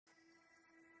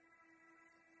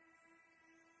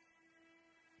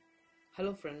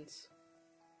Hello friends,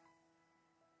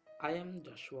 I am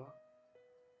Joshua.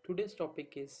 Today's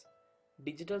topic is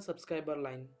digital subscriber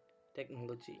line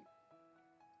technology.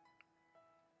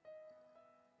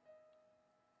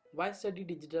 Why study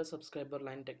digital subscriber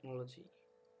line technology?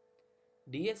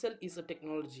 DSL is a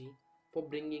technology for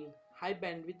bringing high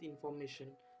bandwidth information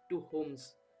to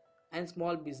homes and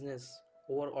small business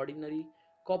over ordinary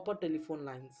copper telephone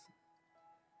lines.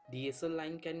 DSL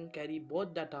line can carry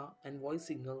both data and voice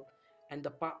signal, and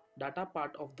the data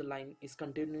part of the line is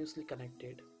continuously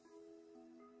connected.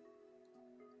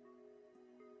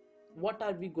 What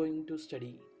are we going to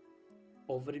study?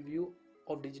 Overview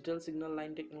of digital signal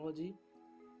line technology,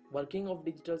 working of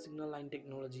digital signal line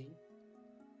technology,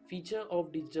 feature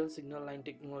of digital signal line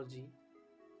technology,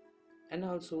 and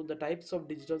also the types of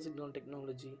digital signal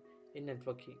technology in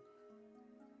networking.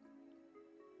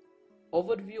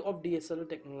 Overview of DSL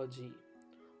technology.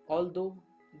 Although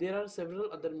there are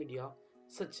several other media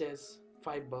such as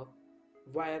fiber,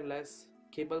 wireless,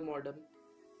 cable modem,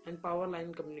 and power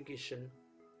line communication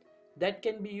that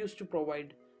can be used to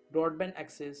provide broadband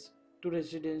access to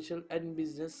residential and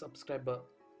business subscriber,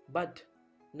 but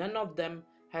none of them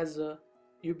has a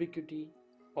ubiquity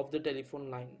of the telephone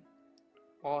line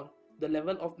or the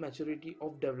level of maturity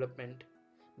of development,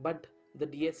 but the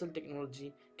DSL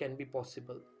technology can be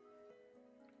possible.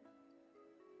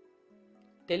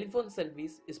 Telephone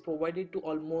service is provided to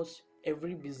almost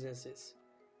every businesses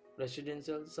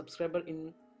residential subscriber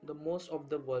in the most of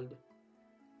the world.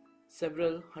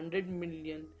 Several hundred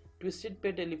million twisted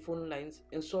pair telephone lines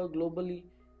installed globally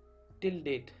till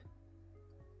date.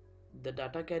 The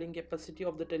data carrying capacity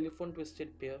of the telephone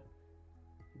twisted pair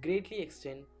greatly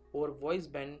extend over voice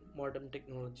band modem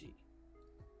technology.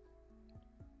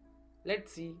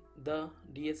 Let's see the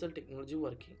DSL technology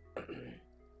working.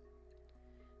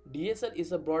 DSL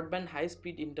is a broadband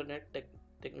high-speed internet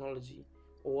technology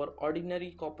over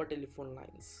ordinary copper telephone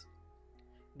lines.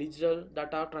 Digital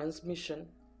data transmission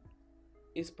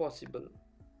is possible.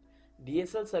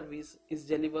 DSL service is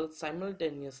delivered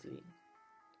simultaneously.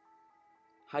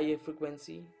 Higher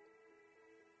frequency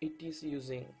it is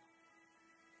using.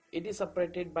 It is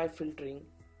separated by filtering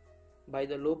by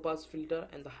the low pass filter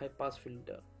and the high pass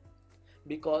filter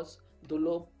because the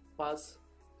low pass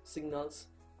signals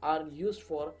are used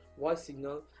for voice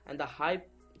signal and the high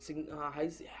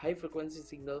frequency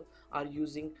signal are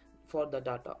using for the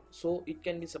data, so it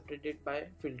can be separated by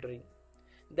filtering.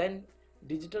 Then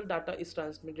digital data is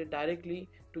transmitted directly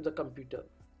to the computer,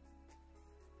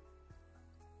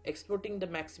 exporting the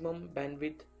maximum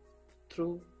bandwidth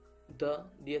through the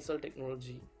DSL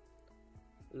technology.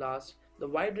 Last, the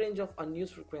wide range of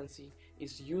unused frequency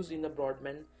is used in the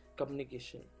broadband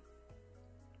communication.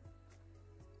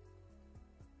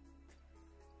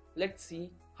 Let's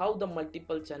see how the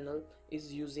multiple channel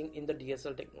is using in the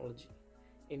DSL technology.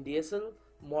 In DSL,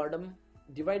 modem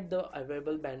divide the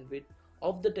available bandwidth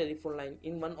of the telephone line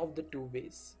in one of the two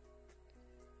ways: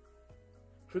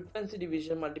 frequency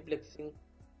division multiplexing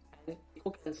and echo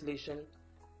cancellation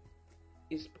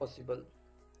is possible.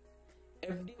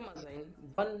 FDM assign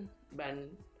one band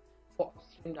for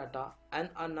upstream data and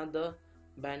another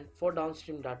band for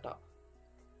downstream data.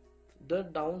 The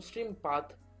downstream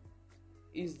path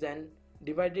is then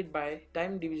divided by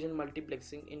time division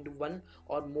multiplexing into one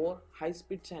or more high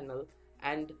speed channel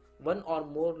and one or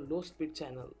more low speed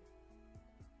channel.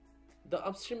 The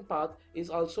upstream path is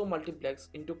also multiplexed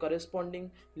into corresponding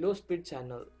low speed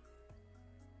channel.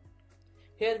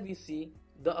 Here we see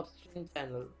the upstream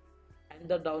channel and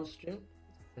the downstream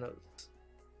channels.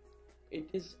 It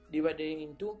is divided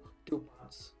into two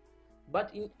parts,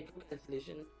 but in echo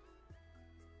cancellation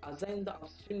assign the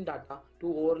upstream data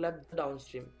to overlap the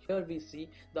downstream. Here we see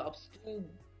the upstream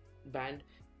band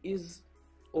is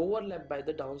overlapped by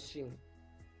the downstream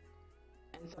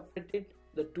and separated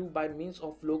the two by means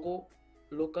of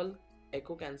local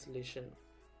echo cancellation,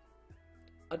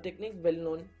 a technique well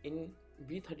known in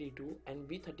V32 and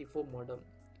V34 modem.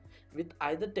 With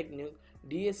either technique,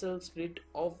 DSL split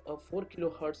of a 4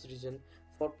 kHz region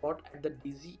for port at the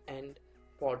DC and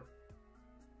port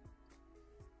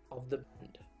of the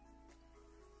band.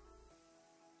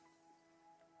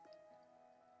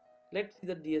 Let's see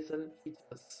the DSL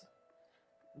features.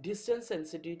 Distance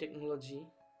sensitive technology.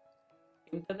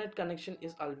 Internet connection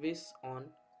is always on.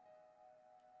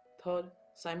 Third,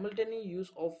 simultaneous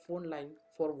use of phone line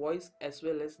for voice as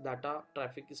well as data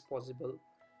traffic is possible.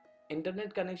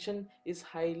 Internet connection is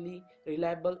highly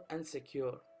reliable and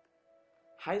secure.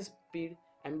 High speed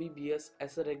Mbps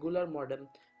as a regular modem,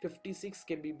 56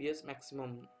 kbps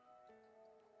maximum.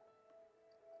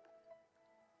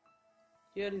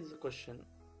 Here is the question: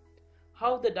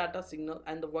 How the data signal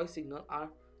and the voice signal are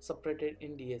separated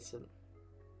in DSL.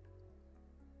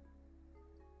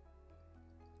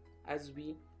 As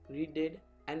we redid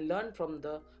and learned from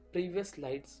the previous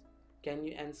slides, can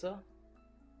you answer?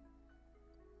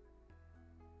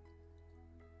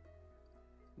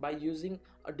 By using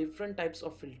a different types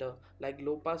of filter like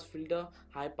low pass filter,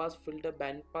 high pass filter,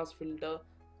 band pass filter,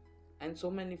 and so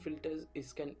many filters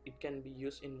it can be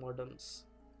used in modems.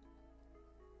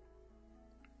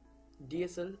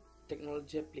 DSL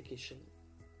technology application.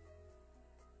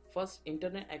 First,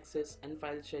 internet access and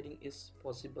file sharing is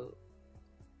possible.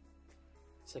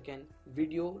 Second,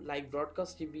 video like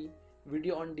broadcast TV,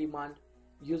 video on demand,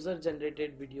 user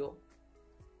generated video.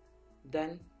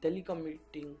 Then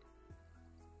telecommuting,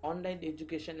 online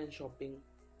education and shopping,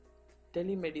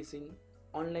 telemedicine,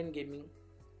 online gaming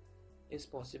is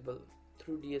possible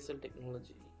through DSL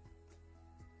technology.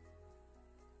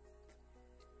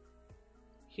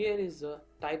 Here is the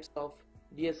types of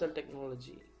DSL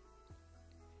technology.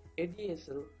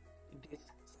 ADSL, it is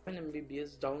 7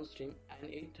 Mbps downstream and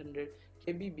 800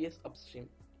 kbps upstream.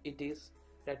 It is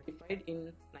ratified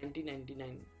in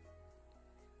 1999.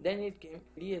 Then it came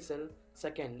ADSL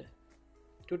second,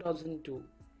 2002,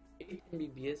 8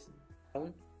 Mbps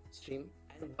downstream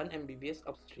and 1 Mbps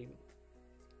upstream.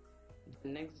 The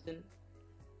next gen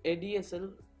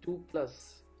ADSL 2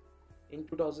 Plus in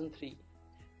 2003,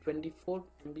 24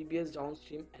 Mbps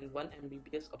downstream and 1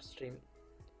 Mbps upstream.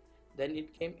 Then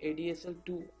it came ADSL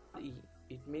 2RE,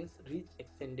 it means reach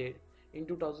extended, in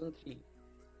 2003,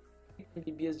 8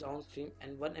 Mbps downstream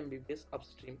and 1 Mbps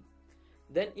upstream.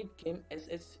 Then it came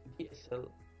SHDSL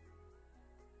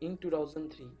in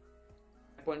 2003,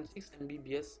 5.6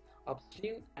 Mbps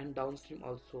upstream and downstream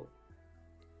also.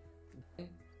 Then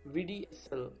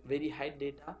VDSL, very high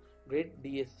data rate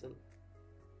DSL,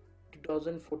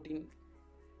 2014,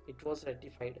 it was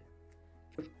ratified,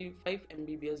 55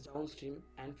 Mbps downstream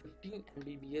and 15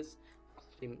 Mbps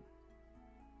upstream.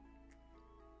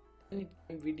 Then it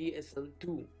came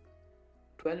VDSL2,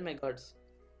 12 MHz,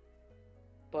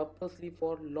 purposely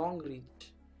for long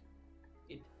reach.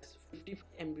 It has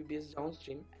 55 Mbps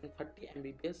downstream and 30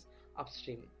 Mbps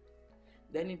upstream.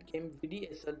 Then it came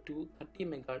VDSL2 30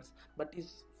 MHz, but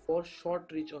is for short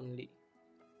reach only.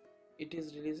 It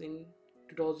is released in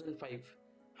 2005,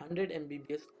 100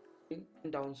 Mbps upstream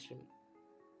and downstream.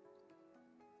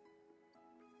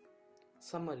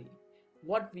 Summary: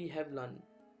 what we have learned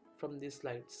from these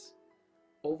slides.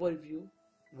 Overview,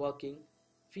 working,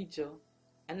 feature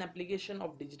and application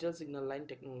of digital signal line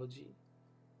technology.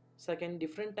 Second,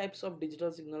 different types of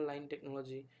digital signal line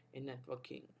technology in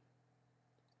networking.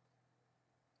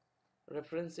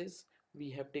 References we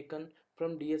have taken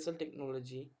from DSL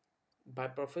technology by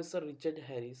Professor Richard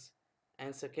Harris,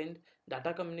 and second,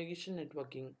 data communication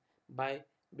networking by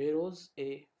Beroz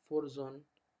A. Forzon.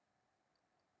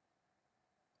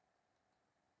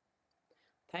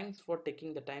 Thanks for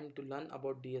taking the time to learn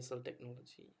about DSL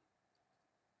technology.